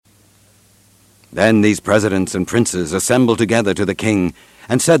Then these presidents and princes assembled together to the king,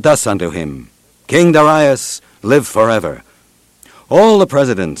 and said thus unto him, King Darius, live forever. All the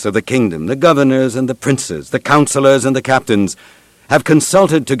presidents of the kingdom, the governors and the princes, the counselors and the captains, have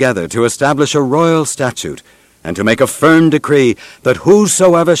consulted together to establish a royal statute, and to make a firm decree that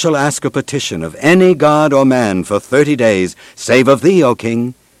whosoever shall ask a petition of any god or man for 30 days, save of thee, O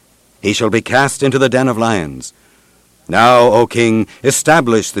king, he shall be cast into the den of lions. Now, O king,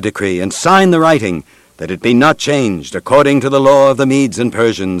 establish the decree, and sign the writing, that it be not changed, according to the law of the Medes and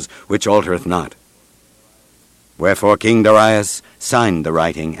Persians, which altereth not. Wherefore King Darius signed the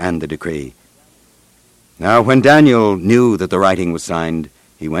writing and the decree. Now when Daniel knew that the writing was signed,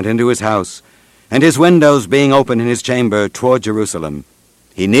 he went into his house, and his windows being open in his chamber toward Jerusalem,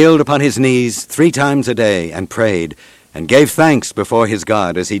 he kneeled upon his knees 3 times a day, and prayed, and gave thanks before his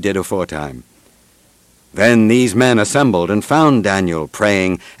God, as he did aforetime. Then these men assembled, and found Daniel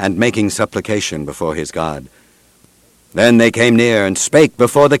praying and making supplication before his God. Then they came near, and spake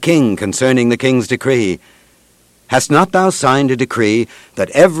before the king concerning the king's decree. Hast not thou signed a decree, that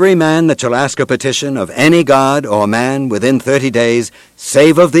every man that shall ask a petition of any god or man within 30 days,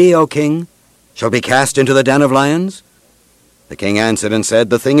 save of thee, O king, shall be cast into the den of lions? The king answered and said,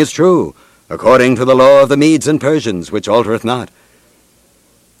 The thing is true, according to the law of the Medes and Persians, which altereth not.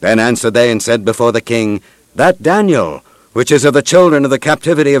 Then answered they and said before the king, That Daniel, which is of the children of the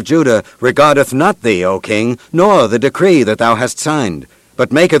captivity of Judah, regardeth not thee, O king, nor the decree that thou hast signed,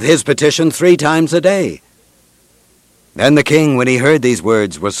 but maketh his petition 3 times a day. Then the king, when he heard these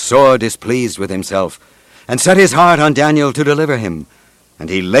words, was sore displeased with himself, and set his heart on Daniel to deliver him, and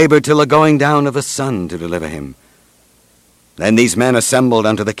he labored till the going down of the sun to deliver him. Then these men assembled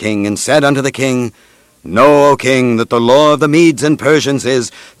unto the king, and said unto the king, Know, O king, that the law of the Medes and Persians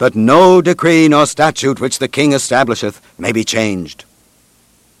is, that no decree nor statute which the king establisheth may be changed.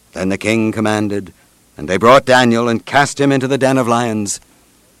 Then the king commanded, and they brought Daniel, and cast him into the den of lions.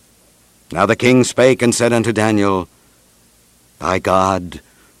 Now the king spake and said unto Daniel, Thy God,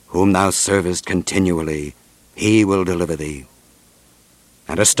 whom thou servest continually, he will deliver thee.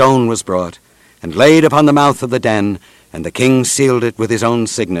 And a stone was brought, and laid upon the mouth of the den, and the king sealed it with his own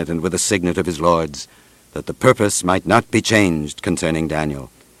signet and with the signet of his lords, that the purpose might not be changed concerning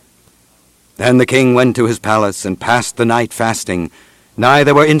Daniel. Then the king went to his palace, and passed the night fasting.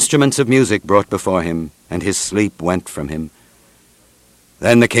 Neither were instruments of music brought before him, and his sleep went from him.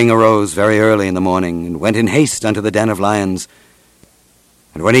 Then the king arose very early in the morning, and went in haste unto the den of lions.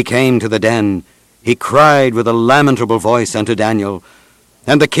 And when he came to the den, he cried with a lamentable voice unto Daniel.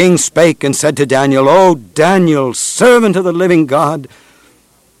 And the king spake and said to Daniel, O Daniel, servant of the living God,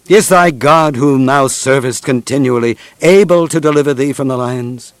 is thy God, whom thou servest continually, able to deliver thee from the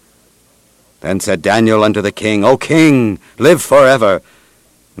lions? Then said Daniel unto the king, O king, live forever.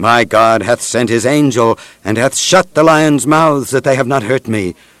 My God hath sent his angel, and hath shut the lions' mouths, that they have not hurt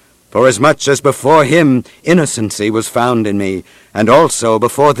me. Forasmuch as before him innocency was found in me, and also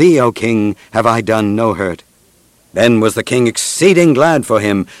before thee, O king, have I done no hurt. Then was the king exceeding glad for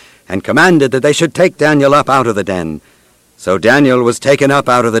him, and commanded that they should take Daniel up out of the den. So Daniel was taken up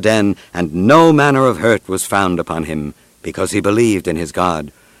out of the den, and no manner of hurt was found upon him, because he believed in his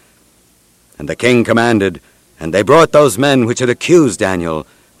God. And the king commanded, and they brought those men which had accused Daniel,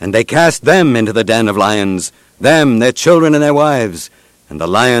 and they cast them into the den of lions, them, their children, and their wives. And the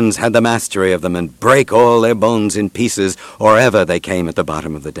lions had the mastery of them, and brake all their bones in pieces, or ever they came at the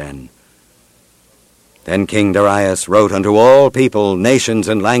bottom of the den. Then King Darius wrote unto all people, nations,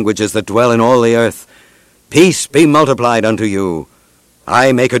 and languages that dwell in all the earth, Peace be multiplied unto you.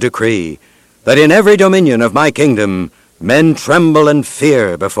 I make a decree, that in every dominion of my kingdom men tremble and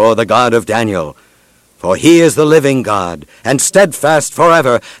fear before the God of Daniel. For he is the living God, and steadfast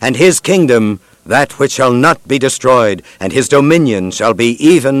forever, and his kingdom that which shall not be destroyed, and his dominion shall be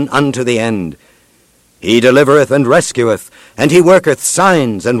even unto the end. He delivereth and rescueth, and he worketh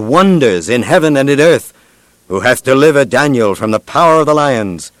signs and wonders in heaven and in earth, who hath delivered Daniel from the power of the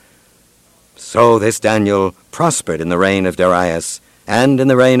lions. So this Daniel prospered in the reign of Darius, and in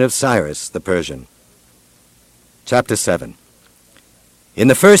the reign of Cyrus the Persian. Chapter 7. In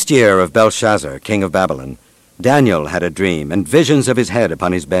the first year of Belteshazzar, king of Babylon, Daniel had a dream, and visions of his head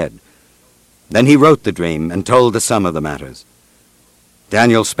upon his bed. Then he wrote the dream, and told the sum of the matters.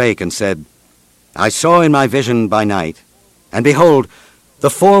 Daniel spake and said, I saw in my vision by night, and behold, the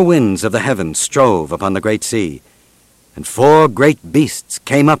 4 winds of the heaven strove upon the great sea, and 4 great beasts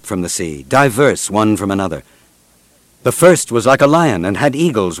came up from the sea, diverse one from another. The first was like a lion, and had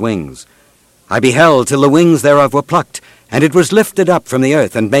eagle's wings. I beheld till the wings thereof were plucked, and it was lifted up from the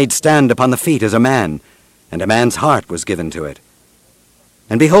earth, and made stand upon the feet as a man, and a man's heart was given to it.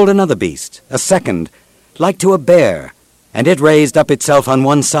 And behold another beast, a second, like to a bear, and it raised up itself on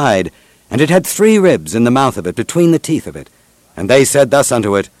one side, and it had 3 ribs in the mouth of it, between the teeth of it. And they said thus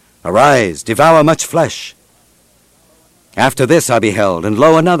unto it, Arise, devour much flesh. After this I beheld, and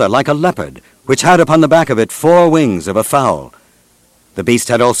lo, another, like a leopard, which had upon the back of it 4 wings of a fowl. The beast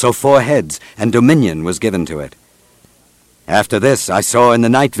had also 4 heads, and dominion was given to it. After this I saw in the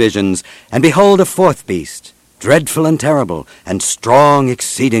night visions, and behold a 4th beast, dreadful and terrible, and strong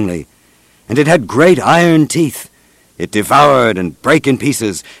exceedingly. And it had great iron teeth. It devoured and brake in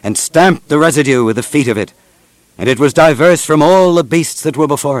pieces, and stamped the residue with the feet of it. And it was diverse from all the beasts that were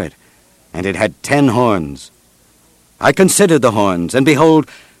before it. And it had 10 horns. I considered the horns, and behold,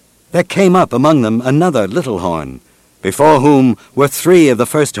 there came up among them another little horn, before whom were 3 of the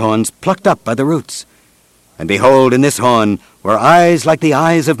first horns plucked up by the roots. And behold, in this horn were eyes like the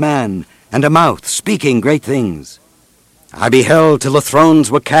eyes of man, and a mouth speaking great things. I beheld till the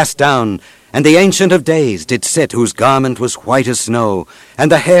thrones were cast down, and the Ancient of Days did sit, whose garment was white as snow, and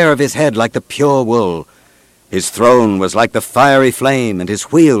the hair of his head like the pure wool. His throne was like the fiery flame, and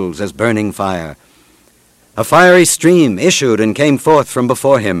his wheels as burning fire. A fiery stream issued and came forth from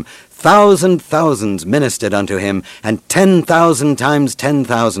before him. 1,000 thousands ministered unto him, and 10,000 times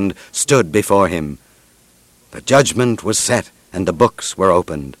 10,000 stood before him. The judgment was set, and the books were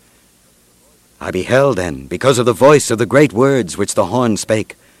opened. I beheld then, because of the voice of the great words which the horn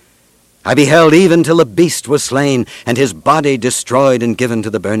spake. I beheld even till the beast was slain, and his body destroyed and given to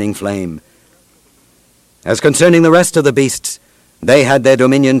the burning flame. As concerning the rest of the beasts, they had their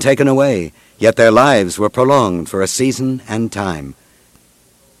dominion taken away, yet their lives were prolonged for a season and time.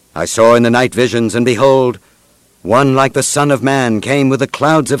 I saw in the night visions, and behold, one like the Son of Man came with the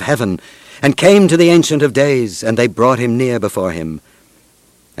clouds of heaven, and came to the Ancient of Days, and they brought him near before him.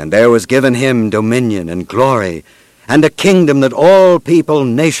 And there was given him dominion and glory, and a kingdom that all people,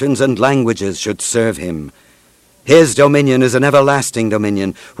 nations, and languages should serve him. His dominion is an everlasting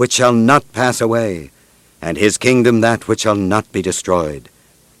dominion, which shall not pass away, and his kingdom that which shall not be destroyed.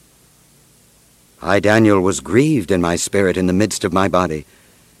 I, Daniel, was grieved in my spirit in the midst of my body,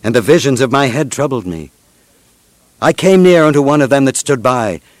 and the visions of my head troubled me. I came near unto one of them that stood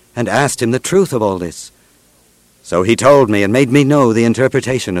by, and asked him the truth of all this. So he told me, and made me know the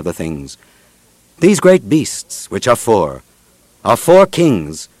interpretation of the things. These great beasts, which are 4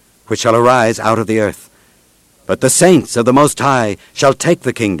 kings, which shall arise out of the earth. But the saints of the Most High shall take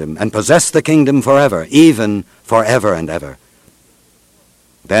the kingdom, and possess the kingdom forever, even forever and ever.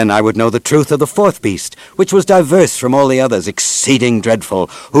 Then I would know the truth of the 4th beast, which was diverse from all the others, exceeding dreadful,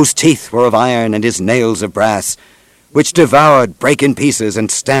 whose teeth were of iron, and his nails of brass, which devoured, brake in pieces, and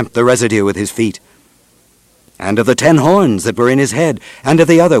stamped the residue with his feet. And of the 10 horns that were in his head, and of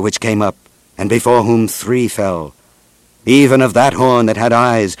the other which came up, and before whom 3 fell, even of that horn that had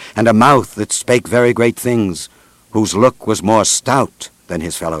eyes, and a mouth that spake very great things, whose look was more stout than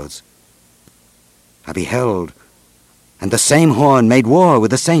his fellows. I beheld, and the same horn made war with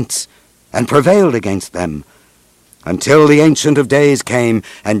the saints, and prevailed against them, until the Ancient of Days came,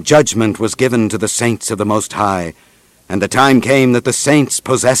 and judgment was given to the saints of the Most High, and the time came that the saints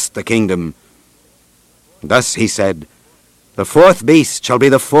possessed the kingdom. Thus he said, The 4th beast shall be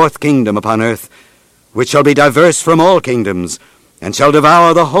the 4th kingdom upon earth, which shall be diverse from all kingdoms, and shall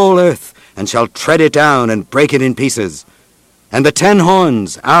devour the whole earth, and shall tread it down and break it in pieces. And the 10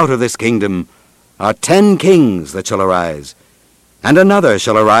 horns out of this kingdom are 10 kings that shall arise, and another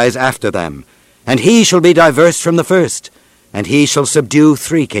shall arise after them, and he shall be diverse from the first, and he shall subdue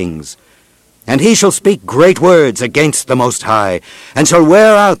 3 kings. And he shall speak great words against the Most High, and shall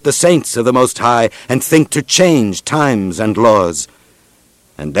wear out the saints of the Most High, and think to change times and laws.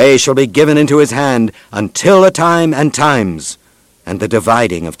 And they shall be given into his hand until a time and times, and the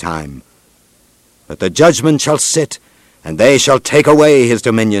dividing of time. But the judgment shall sit, and they shall take away his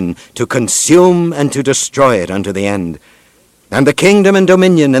dominion, to consume and to destroy it unto the end. And the kingdom and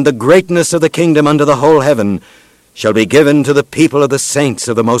dominion and the greatness of the kingdom under the whole heaven shall be given to the people of the saints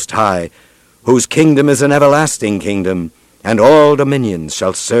of the Most High, whose kingdom is an everlasting kingdom, and all dominions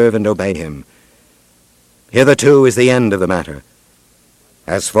shall serve and obey him. Hitherto is the end of the matter.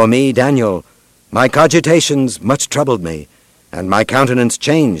 As for me, Daniel, my cogitations much troubled me, and my countenance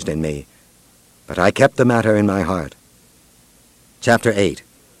changed in me, but I kept the matter in my heart. Chapter 8.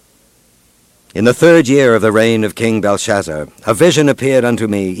 In the 3rd year of the reign of King Belteshazzar, a vision appeared unto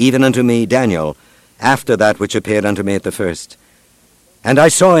me, even unto me, Daniel, after that which appeared unto me at the first. And I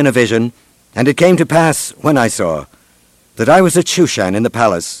saw in a vision, and it came to pass, when I saw, that I was at Shushan in the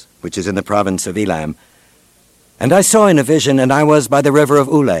palace, which is in the province of Elam. And I saw in a vision, and I was by the river of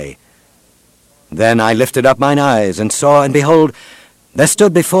Ulai. Then I lifted up mine eyes, and saw, and behold, there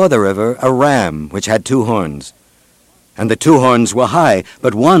stood before the river a ram which had 2 horns. And the 2 horns were high,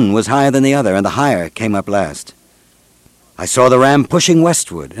 but one was higher than the other, and the higher came up last. I saw the ram pushing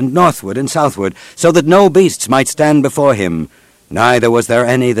westward and northward and southward, so that no beasts might stand before him, neither was there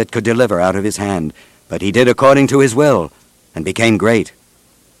any that could deliver out of his hand. But he did according to his will, and became great.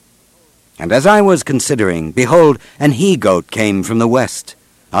 And as I was considering, behold, an he-goat came from the west,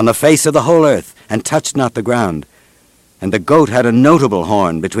 on the face of the whole earth, and touched not the ground. And the goat had a notable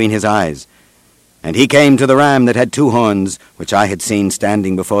horn between his eyes. And he came to the ram that had 2 horns, which I had seen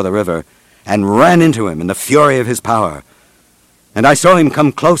standing before the river, and ran into him in the fury of his power. And I saw him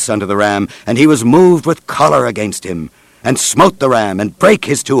come close unto the ram, and he was moved with choler against him, and smote the ram, and brake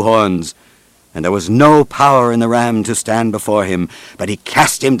his 2 horns. And there was no power in the ram to stand before him, but he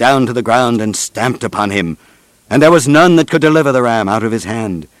cast him down to the ground, and stamped upon him. And there was none that could deliver the ram out of his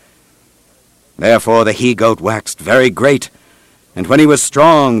hand. Therefore the he-goat waxed very great, and when he was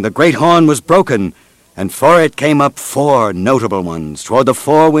strong, the great horn was broken, and for it came up 4 notable ones toward the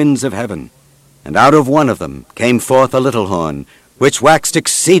 4 winds of heaven. And out of one of them came forth a little horn, which waxed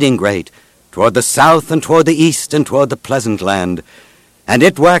exceeding great, toward the south and toward the east and toward the pleasant land. And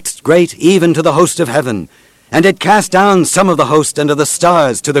it waxed great even to the host of heaven, and it cast down some of the host and of the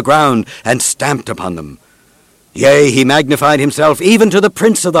stars to the ground, and stamped upon them. Yea, he magnified himself even to the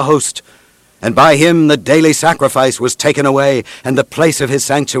prince of the host, and by him the daily sacrifice was taken away, and the place of his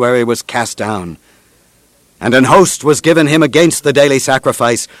sanctuary was cast down. And an host was given him against the daily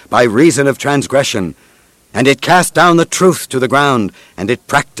sacrifice by reason of transgression, and it cast down the truth to the ground, and it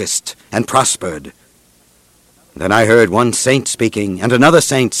practiced and prospered. Then I heard one saint speaking, and another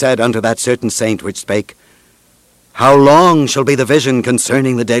saint said unto that certain saint which spake, How long shall be the vision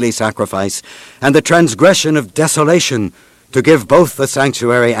concerning the daily sacrifice, and the transgression of desolation, to give both the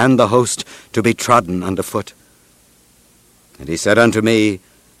sanctuary and the host to be trodden under foot? And he said unto me,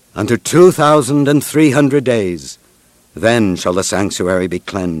 Unto 2,300 days, then shall the sanctuary be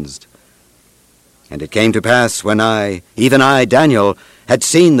cleansed. And it came to pass, when I, even I, Daniel, had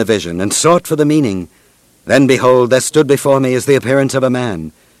seen the vision, and sought for the meaning, then behold, there stood before me as the appearance of a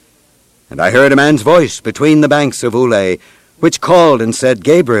man. And I heard a man's voice between the banks of Ulai, which called and said,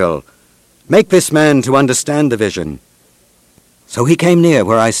 Gabriel, make this man to understand the vision. So he came near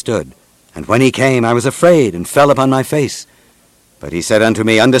where I stood, and when he came, I was afraid, and fell upon my face. But he said unto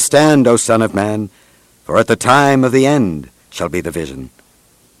me, Understand, O Son of Man, for at the time of the end shall be the vision.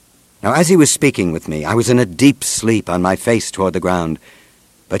 Now as he was speaking with me, I was in a deep sleep on my face toward the ground.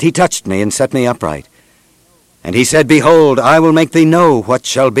 But he touched me and set me upright. And he said, Behold, I will make thee know what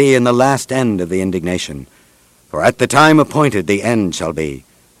shall be in the last end of the indignation. For at the time appointed the end shall be.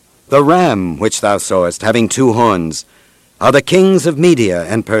 The ram which thou sawest, having 2 horns, are the kings of Media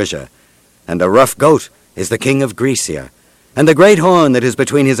and Persia, and the rough goat is the king of Grecia, and the great horn that is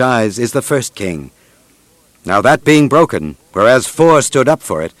between his eyes is the first king. Now that being broken, whereas 4 stood up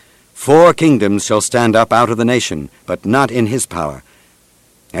for it, 4 kingdoms shall stand up out of the nation, but not in his power.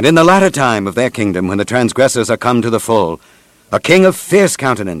 And in the latter time of their kingdom, when the transgressors are come to the full, a king of fierce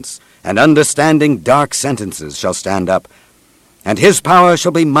countenance, and understanding dark sentences shall stand up. And his power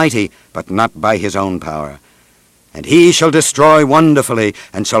shall be mighty, but not by his own power. And he shall destroy wonderfully,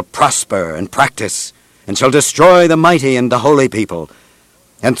 and shall prosper and practice, and shall destroy the mighty and the holy people.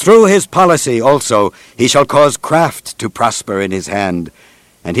 And through his policy also he shall cause craft to prosper in his hand,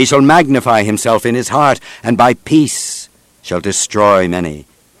 and he shall magnify himself in his heart, and by peace shall destroy many.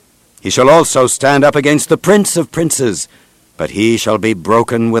 He shall also stand up against the prince of princes, but he shall be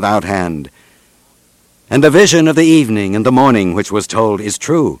broken without hand. And the vision of the evening and the morning which was told is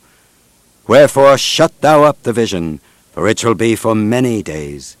true. Wherefore shut thou up the vision, for it shall be for many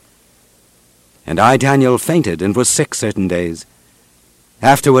days. And I, Daniel, fainted and was sick certain days.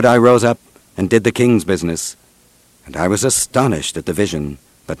 Afterward I rose up and did the king's business, and I was astonished at the vision,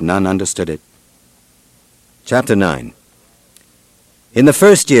 but none understood it. Chapter 9. In the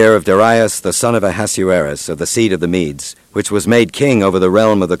 1st year of Darius the son of Ahasuerus of the seed of the Medes, which was made king over the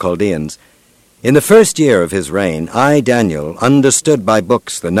realm of the Chaldeans, in the 1st year of his reign, I, Daniel, understood by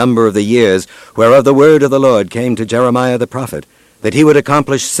books the number of the years whereof the word of the Lord came to Jeremiah the prophet, that he would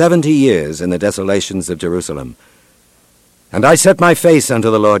accomplish 70 years in the desolations of Jerusalem. And I set my face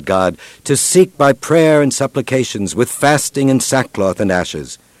unto the Lord God, to seek by prayer and supplications, with fasting and sackcloth and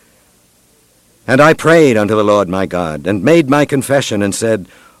ashes. And I prayed unto the Lord my God, and made my confession, and said,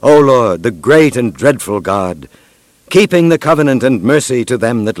 O Lord, the great and dreadful God, keeping the covenant and mercy to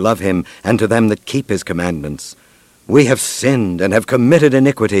them that love him, and to them that keep his commandments, we have sinned, and have committed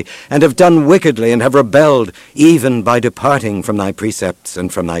iniquity, and have done wickedly, and have rebelled, even by departing from thy precepts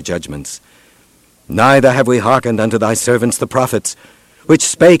and from thy judgments. Neither have we hearkened unto thy servants the prophets, which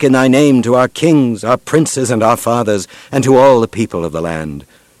spake in thy name to our kings, our princes, and our fathers, and to all the people of the land.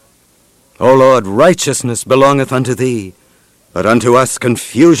 O Lord, righteousness belongeth unto thee, but unto us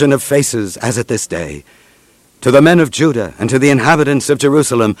confusion of faces, as at this day. To the men of Judah, and to the inhabitants of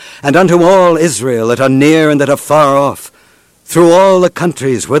Jerusalem, and unto all Israel that are near and that are far off, through all the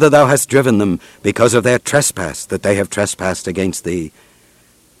countries whither thou hast driven them, because of their trespass that they have trespassed against thee.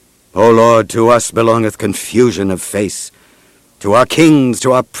 O Lord, to us belongeth confusion of face, to our kings,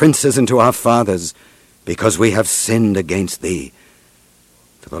 to our princes, and to our fathers, because we have sinned against thee.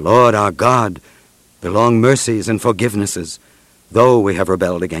 To the Lord our God belong mercies and forgivenesses, though we have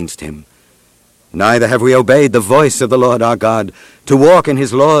rebelled against him. Neither have we obeyed the voice of the Lord our God, to walk in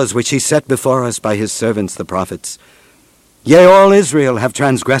his laws which he set before us by his servants the prophets. Yea, all Israel have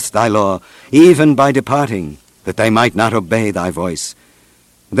transgressed thy law, even by departing, that they might not obey thy voice.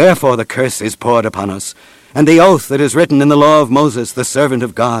 Therefore the curse is poured upon us, and the oath that is written in the law of Moses, the servant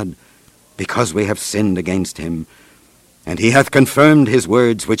of God, because we have sinned against him. And he hath confirmed his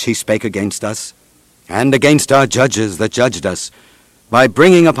words which he spake against us, and against our judges that judged us, by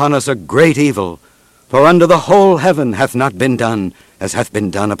bringing upon us a great evil, for under the whole heaven hath not been done as hath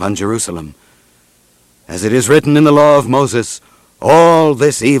been done upon Jerusalem. As it is written in the law of Moses, all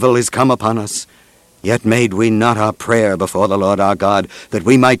this evil is come upon us, yet made we not our prayer before the Lord our God, that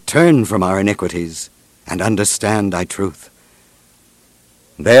we might turn from our iniquities, and understand thy truth.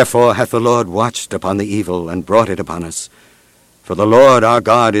 Therefore hath the Lord watched upon the evil, and brought it upon us. For the Lord our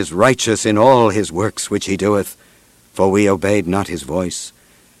God is righteous in all his works which he doeth, for we obeyed not his voice.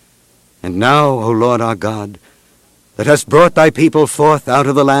 And now, O Lord our God, that hast brought thy people forth out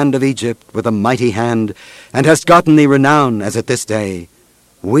of the land of Egypt with a mighty hand, and hast gotten thee renown as at this day,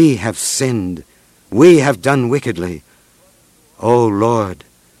 we have sinned, we have done wickedly. O Lord,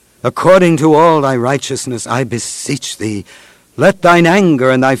 according to all thy righteousness, I beseech thee, let thine anger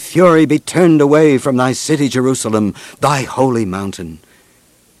and thy fury be turned away from thy city Jerusalem, thy holy mountain.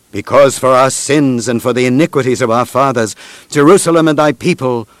 Because for our sins and for the iniquities of our fathers, Jerusalem and thy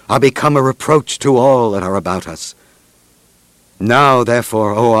people are become a reproach to all that are about us. Now,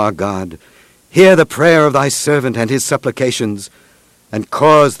 therefore, O our God, hear the prayer of thy servant and his supplications, and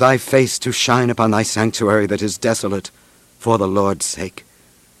cause thy face to shine upon thy sanctuary that is desolate, for the Lord's sake.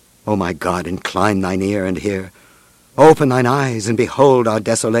 O my God, incline thine ear and hear. Open thine eyes and behold our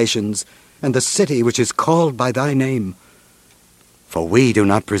desolations, and the city which is called by thy name. For we do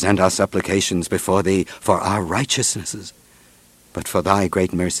not present our supplications before thee for our righteousnesses, but for thy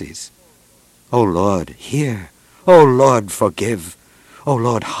great mercies. O Lord, hear. O Lord, forgive. O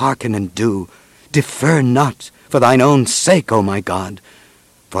Lord, hearken and do. Defer not, for thine own sake, O my God.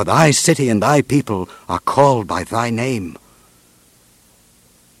 For thy city and thy people are called by thy name.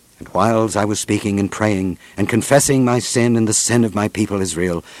 And whiles I was speaking and praying, and confessing my sin and the sin of my people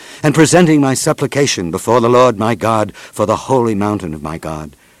Israel, and presenting my supplication before the Lord my God for the holy mountain of my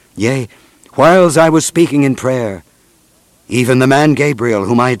God, yea, whiles I was speaking in prayer, even the man Gabriel,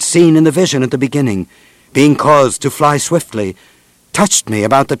 whom I had seen in the vision at the beginning, being caused to fly swiftly, touched me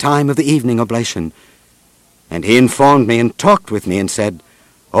about the time of the evening oblation. And he informed me and talked with me and said,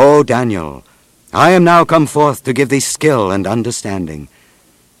 O Daniel, I am now come forth to give thee skill and understanding.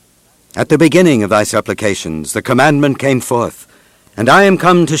 At the beginning of thy supplications the commandment came forth, and I am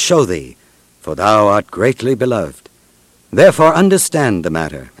come to show thee, for thou art greatly beloved. Therefore understand the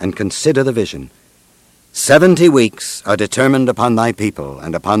matter, and consider the vision. 70 weeks are determined upon thy people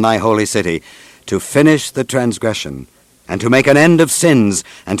and upon thy holy city, to finish the transgression, and to make an end of sins,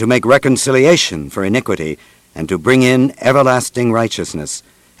 and to make reconciliation for iniquity, and to bring in everlasting righteousness,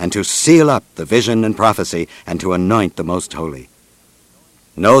 and to seal up the vision and prophecy, and to anoint the most holy.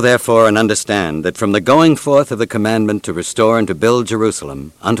 Know therefore and understand that from the going forth of the commandment to restore and to build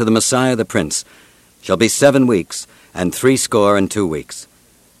Jerusalem unto the Messiah the Prince shall be 7 weeks, and 62 weeks.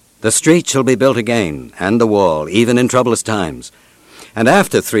 The street shall be built again, and the wall, even in troublous times. And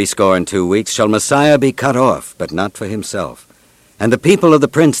after 62 weeks shall Messiah be cut off, but not for himself. And the people of the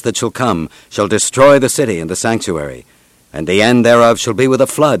prince that shall come shall destroy the city and the sanctuary. And the end thereof shall be with a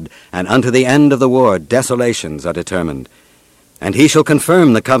flood, and unto the end of the war desolations are determined. And he shall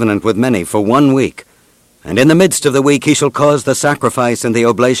confirm the covenant with many for 1 week. And in the midst of the week he shall cause the sacrifice and the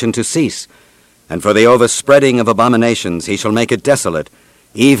oblation to cease. And for the overspreading of abominations he shall make it desolate,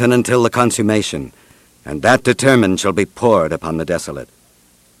 even until the consummation. And that determined shall be poured upon the desolate.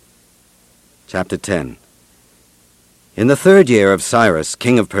 Chapter 10. In the 3rd year of Cyrus,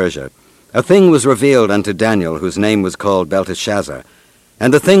 king of Persia, a thing was revealed unto Daniel, whose name was called Belteshazzar.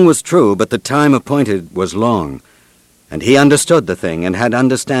 And the thing was true, but the time appointed was long. And he understood the thing, and had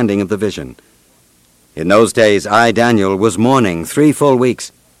understanding of the vision. In those days I, Daniel, was mourning 3 full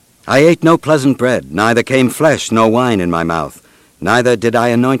weeks. I ate no pleasant bread, neither came flesh nor wine in my mouth, neither did I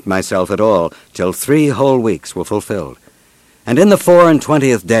anoint myself at all, till 3 whole weeks were fulfilled. And in the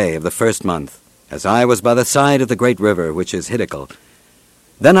 24th day of the 1st month, as I was by the side of the great river, which is Hiddekel,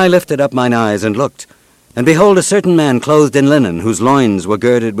 then I lifted up mine eyes and looked, and behold, a certain man clothed in linen, whose loins were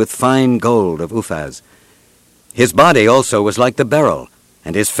girded with fine gold of Uphaz. His body also was like the beryl,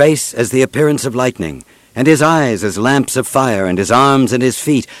 and his face as the appearance of lightning, and his eyes as lamps of fire, and his arms and his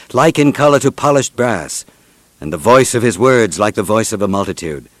feet like in color to polished brass, and the voice of his words like the voice of a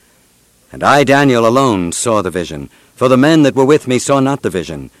multitude. And I, Daniel, alone saw the vision, for the men that were with me saw not the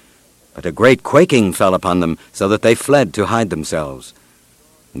vision. But a great quaking fell upon them, so that they fled to hide themselves.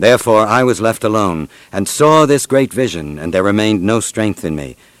 Therefore I was left alone, and saw this great vision, and there remained no strength in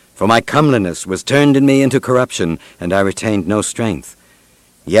me. For my comeliness was turned in me into corruption, and I retained no strength.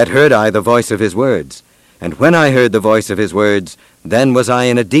 Yet heard I the voice of his words. And when I heard the voice of his words, then was I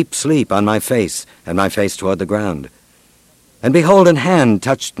in a deep sleep on my face, and my face toward the ground. And behold, an hand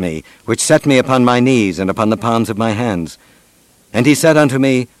touched me, which set me upon my knees and upon the palms of my hands. And he said unto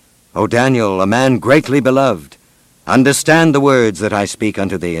me, O Daniel, a man greatly beloved, understand the words that I speak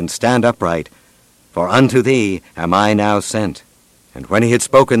unto thee, and stand upright, for unto thee am I now sent. And when he had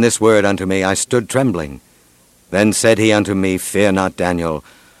spoken this word unto me, I stood trembling. Then said he unto me, Fear not, Daniel,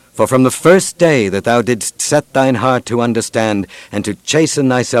 for from the first day that thou didst set thine heart to understand, and to chasten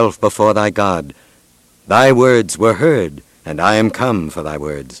thyself before thy God, thy words were heard, and I am come for thy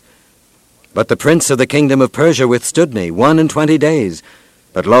words. But the prince of the kingdom of Persia withstood me 21 days.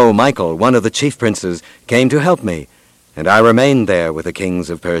 But lo, Michael, one of the chief princes, came to help me, and I remained there with the kings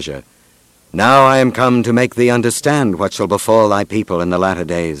of Persia. Now I am come to make thee understand what shall befall thy people in the latter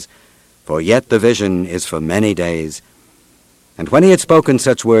days, for yet the vision is for many days. And when he had spoken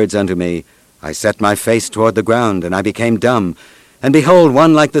such words unto me, I set my face toward the ground, and I became dumb. And behold,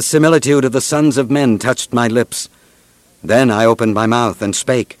 one like the similitude of the sons of men touched my lips. Then I opened my mouth, and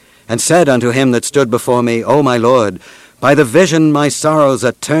spake, and said unto him that stood before me, O my Lord, by the vision my sorrows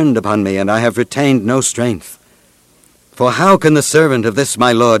are turned upon me, and I have retained no strength. For how can the servant of this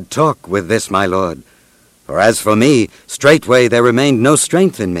my Lord talk with this my Lord? For as for me, straightway there remained no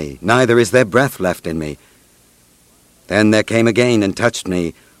strength in me, neither is there breath left in me. Then there came again and touched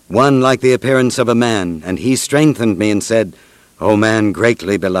me, one like the appearance of a man, and he strengthened me and said, O man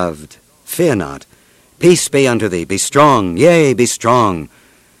greatly beloved, fear not. Peace be unto thee, be strong, yea, be strong.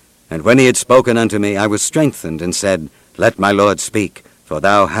 And when he had spoken unto me, I was strengthened, and said, Let my Lord speak, for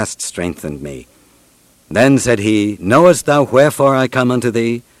thou hast strengthened me. Then said he, Knowest thou wherefore I come unto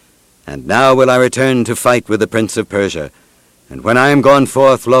thee? And now will I return to fight with the prince of Persia. And when I am gone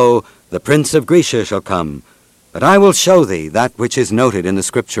forth, lo, the prince of Grecia shall come. But I will show thee that which is noted in the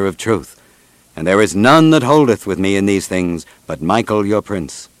scripture of truth. And there is none that holdeth with me in these things, but Michael your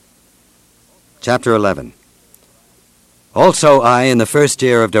prince. Chapter 11. Also I, in the 1st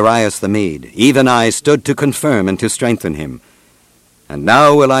year of Darius the Mede, even I stood to confirm and to strengthen him. And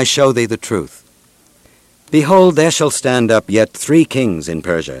now will I show thee the truth. Behold, there shall stand up yet 3 kings in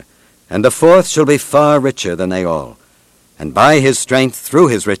Persia, and the 4th shall be far richer than they all. And by his strength, through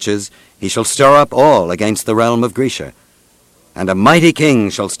his riches, he shall stir up all against the realm of Grecia. And a mighty king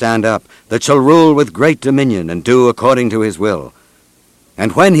shall stand up, that shall rule with great dominion, and do according to his will.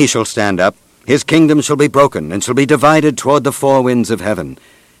 And when he shall stand up, his kingdom shall be broken, and shall be divided toward the 4 winds of heaven,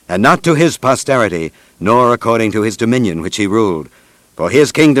 and not to his posterity, nor according to his dominion which he ruled. For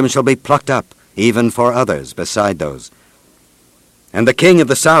his kingdom shall be plucked up, even for others beside those. And the king of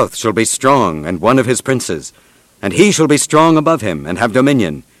the south shall be strong, and one of his princes, and he shall be strong above him, and have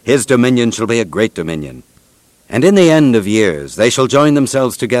dominion. His dominion shall be a great dominion. And in the end of years they shall join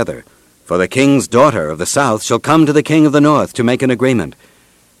themselves together, for the king's daughter of the south shall come to the king of the north to make an agreement.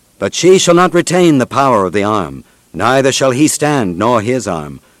 But she shall not retain the power of the arm, neither shall he stand, nor his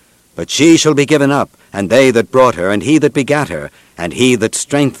arm. But she shall be given up, and they that brought her, and he that begat her, and he that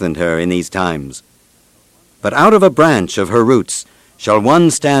strengthened her in these times. But out of a branch of her roots shall one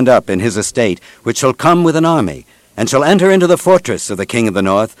stand up in his estate, which shall come with an army, and shall enter into the fortress of the king of the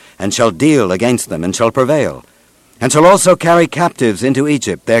north, and shall deal against them, and shall prevail, and shall also carry captives into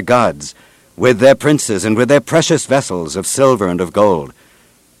Egypt their gods, with their princes, and with their precious vessels of silver and of gold.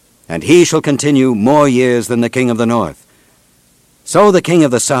 And he shall continue more years than the king of the north. So the king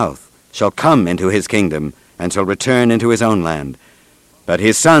of the south shall come into his kingdom, and shall return into his own land. But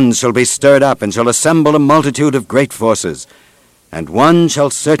his sons shall be stirred up, and shall assemble a multitude of great forces. And one shall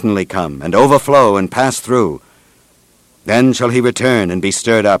certainly come, and overflow, and pass through. Then shall he return, and be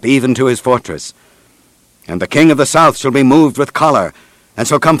stirred up, even to his fortress. And the king of the south shall be moved with choler, and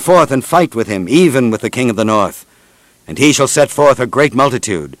shall come forth and fight with him, even with the king of the north. And he shall set forth a great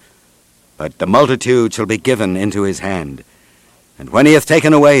multitude, but the multitude shall be given into his hand. And when he hath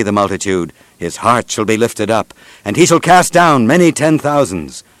taken away the multitude, his heart shall be lifted up, and he shall cast down many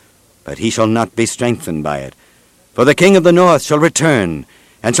 10,000s, but he shall not be strengthened by it. For the king of the north shall return,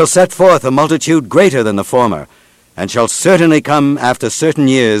 and shall set forth a multitude greater than the former, and shall certainly come after certain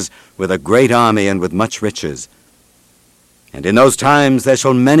years with a great army and with much riches. And in those times there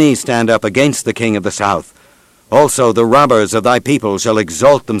shall many stand up against the king of the south. Also the robbers of thy people shall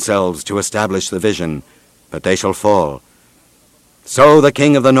exalt themselves to establish the vision, but they shall fall. So the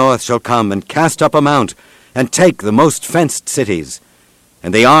king of the north shall come and cast up a mount, and take the most fenced cities.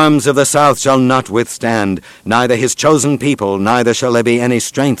 And the arms of the south shall not withstand, neither his chosen people, neither shall there be any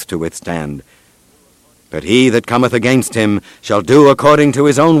strength to withstand. But he that cometh against him shall do according to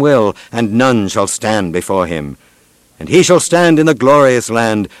his own will, and none shall stand before him. And he shall stand in the glorious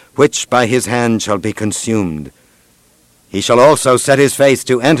land, which by his hand shall be consumed. He shall also set his face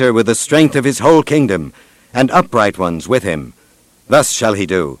to enter with the strength of his whole kingdom, and upright ones with him. Thus shall he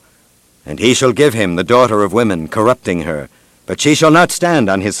do. And he shall give him the daughter of women, corrupting her, but she shall not stand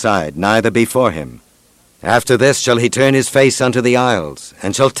on his side, neither before him. After this shall he turn his face unto the isles,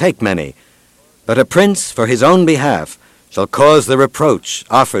 and shall take many. But a prince for his own behalf shall cause the reproach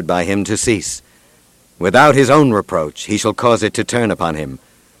offered by him to cease. Without his own reproach he shall cause it to turn upon him.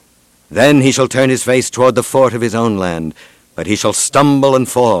 Then he shall turn his face toward the fort of his own land, but he shall stumble and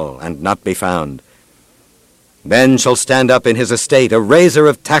fall, and not be found. Then shall stand up in his estate a raiser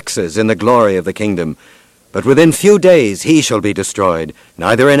of taxes in the glory of the kingdom, but within few days he shall be destroyed,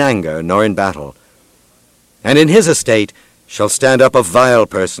 neither in anger nor in battle. And in his estate shall stand up a vile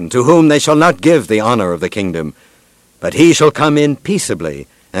person, to whom they shall not give the honor of the kingdom, but he shall come in peaceably,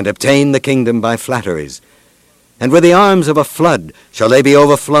 and obtain the kingdom by flatteries. And with the arms of a flood shall they be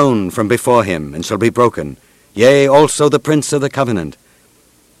overflown from before him, and shall be broken, yea, also the prince of the covenant.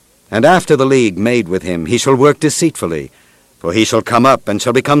 And after the league made with him he shall work deceitfully, for he shall come up, and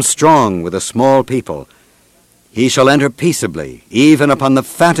shall become strong with a small people. He shall enter peaceably, even upon the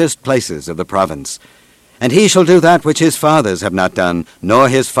fattest places of the province. And he shall do that which his fathers have not done, nor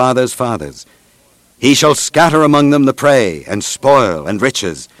his fathers' fathers. He shall scatter among them the prey, and spoil, and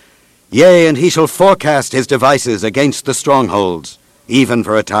riches. Yea, and he shall forecast his devices against the strongholds, even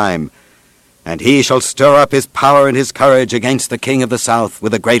for a time. And he shall stir up his power and his courage against the king of the south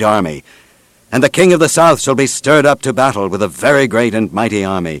with a great army. And the king of the south shall be stirred up to battle with a very great and mighty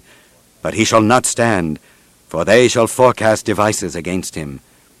army. But he shall not stand, for they shall forecast devices against him.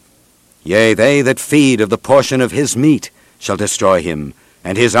 Yea, they that feed of the portion of his meat shall destroy him,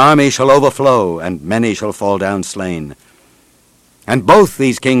 and his army shall overflow, and many shall fall down slain. And both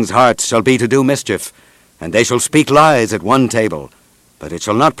these kings' hearts shall be to do mischief, and they shall speak lies at one table, but it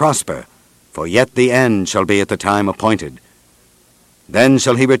shall not prosper, for yet the end shall be at the time appointed. Then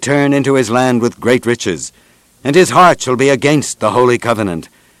shall he return into his land with great riches, and his heart shall be against the holy covenant,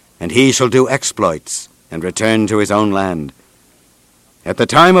 and he shall do exploits, and return to his own land. At the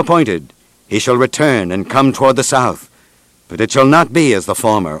time appointed he shall return and come toward the south, but it shall not be as the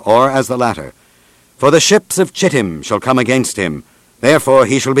former, or as the latter. For the ships of Chittim shall come against him, therefore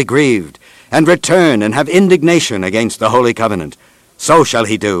he shall be grieved, and return and have indignation against the holy covenant. So shall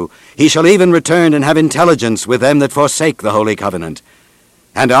he do. He shall even return and have intelligence with them that forsake the holy covenant.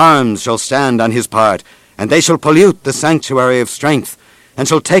 And arms shall stand on his part, and they shall pollute the sanctuary of strength, and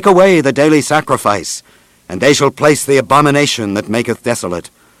shall take away the daily sacrifice, and they shall place the abomination that maketh desolate.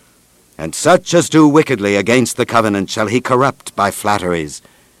 And such as do wickedly against the covenant shall he corrupt by flatteries.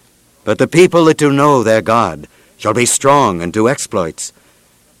 But the people that do know their God shall be strong and do exploits.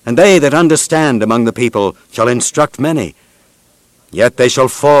 And they that understand among the people shall instruct many. Yet they shall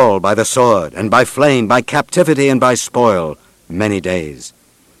fall by the sword, and by flame, by captivity, and by spoil, many days.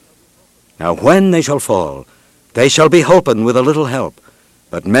 Now when they shall fall, they shall be holpen with a little help,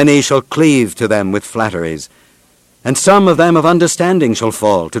 but many shall cleave to them with flatteries. And some of them of understanding shall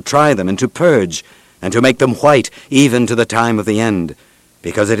fall, to try them, and to purge, and to make them white, even to the time of the end,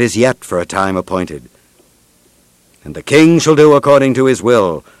 because it is yet for a time appointed. And the king shall do according to his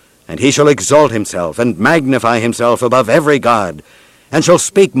will, and he shall exalt himself, and magnify himself above every god, and shall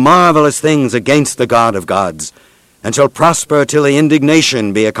speak marvelous things against the God of gods, and shall prosper till the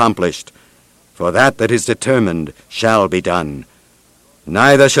indignation be accomplished. For that is determined shall be done.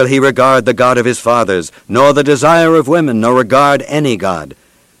 Neither shall he regard the God of his fathers, nor the desire of women, nor regard any god,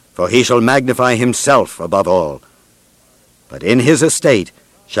 for he shall magnify himself above all. But in his estate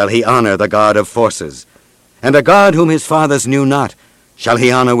shall he honor the God of forces, and a God whom his fathers knew not shall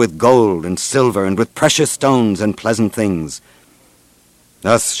he honor with gold and silver, and with precious stones and pleasant things.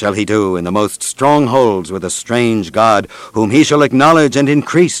 Thus shall he do in the most strongholds with a strange god, whom he shall acknowledge and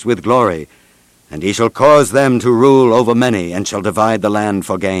increase with glory. And he shall cause them to rule over many, and shall divide the land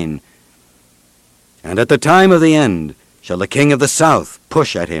for gain. And at the time of the end shall the king of the south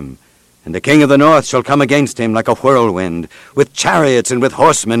push at him, and the king of the north shall come against him like a whirlwind, with chariots and with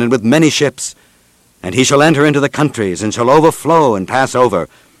horsemen and with many ships. And he shall enter into the countries, and shall overflow and pass over.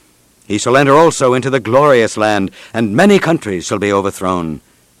 He shall enter also into the glorious land, and many countries shall be overthrown.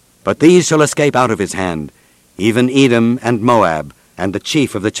 But these shall escape out of his hand, even Edom and Moab, and the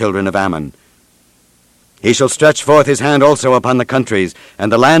chief of the children of Ammon. He shall stretch forth his hand also upon the countries,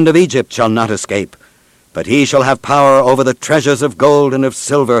 and the land of Egypt shall not escape. But he shall have power over the treasures of gold and of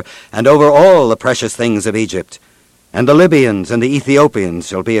silver, and over all the precious things of Egypt. And the Libyans and the Ethiopians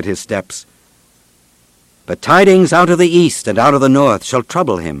shall be at his steps. But tidings out of the east and out of the north shall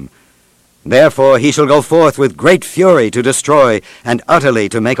trouble him. Therefore he shall go forth with great fury to destroy, and utterly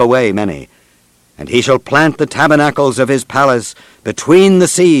to make away many. And he shall plant the tabernacles of his palace between the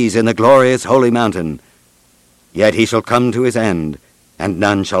seas in the glorious holy mountain. Yet he shall come to his end, and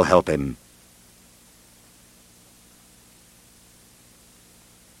none shall help him.